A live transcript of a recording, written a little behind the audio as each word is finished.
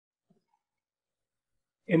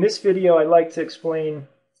In this video, I'd like to explain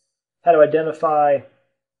how to identify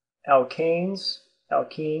alkanes,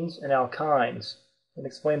 alkenes, and alkynes, and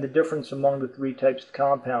explain the difference among the three types of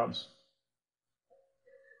compounds.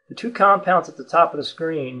 The two compounds at the top of the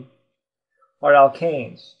screen are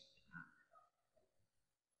alkanes.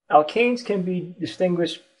 Alkanes can be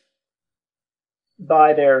distinguished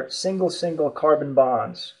by their single carbon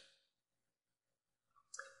bonds.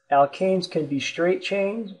 Alkanes can be straight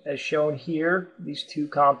chains, as shown here, these two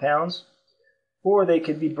compounds, or they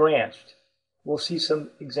could be branched. We'll see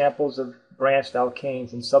some examples of branched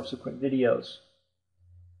alkanes in subsequent videos.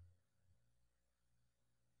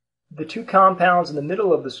 The two compounds in the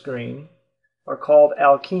middle of the screen are called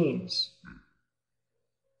alkenes.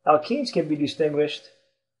 Alkenes can be distinguished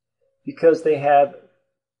because they have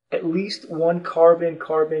at least one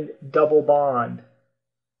carbon-carbon double bond.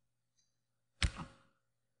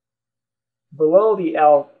 Below the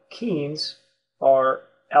alkenes are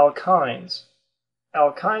alkynes.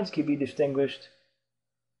 Alkynes can be distinguished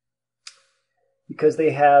because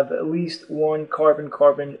they have at least one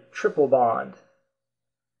carbon-carbon triple bond.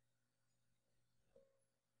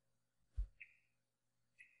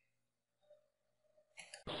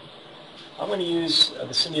 I'm going to use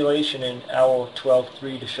the simulation in OWL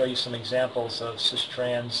 12.3 to show you some examples of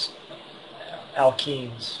cis-trans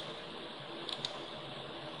alkenes.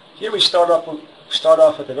 Here we start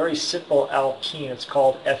off with a very simple alkene. It's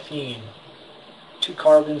called ethene. Two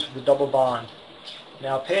carbons with a double bond.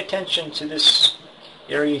 Now pay attention to this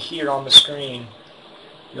area here on the screen.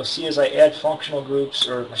 You'll see as I add functional groups,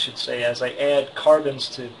 or I should say as I add carbons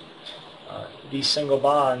to these single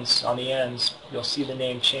bonds on the ends, you'll see the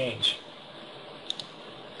name change.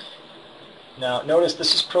 Now notice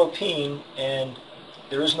this is propene and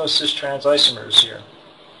there is no cis-trans isomers here.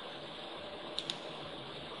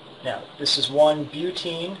 Now this is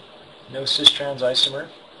 1-butene, no cis-trans isomer.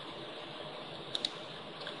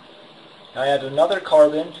 Now I add another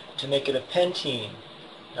carbon to make it a pentene.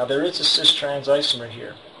 Now there is a cis-trans isomer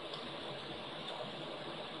here.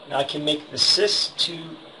 Now I can make the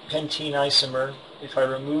cis-2-pentene isomer if I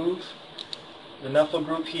remove the methyl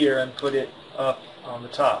group here and put it up on the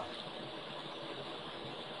top.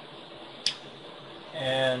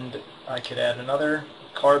 And I could add another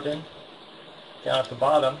carbon down at the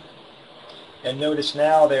bottom, and notice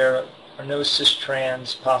now there are no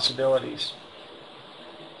cis-trans possibilities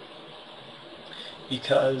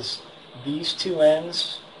because these two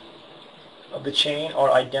ends of the chain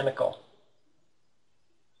are identical.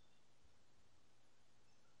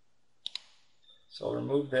 So I'll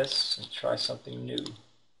remove this and try something new.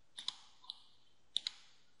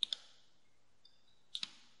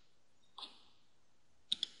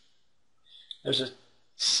 There's a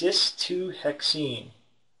cis-2-hexene.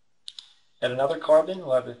 Add another carbon,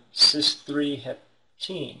 we'll have a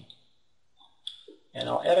cis-3-heptene. And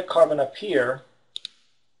I'll add a carbon up here.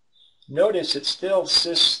 Notice it's still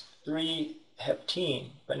cis-3-heptene,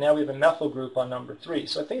 but now we have a methyl group on number 3.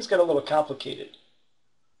 So things get a little complicated.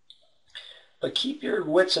 But keep your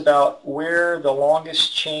wits about where the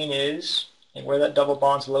longest chain is and where that double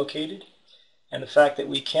bond's located, and the fact that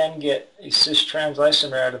we can get a cis-trans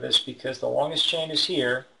isomer out of this because the longest chain is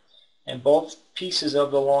here and both pieces of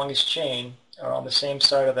the longest chain are on the same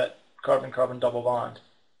side of that carbon-carbon double bond.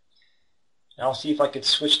 Now I'll see if I could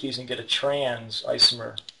switch these and get a trans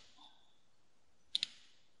isomer.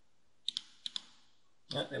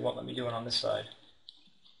 They won't let me do it on this side.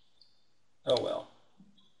 Oh well.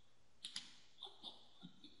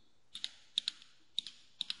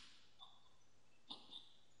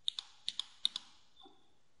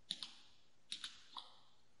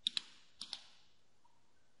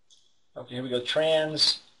 Okay, here we go,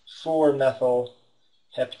 trans 4-methyl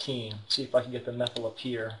heptene. See if I can get the methyl up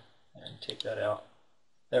here and take that out.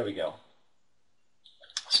 There we go.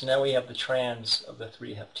 So now we have the trans of the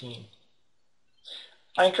 3-heptene.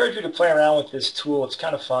 I encourage you to play around with this tool. It's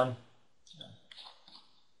kind of fun.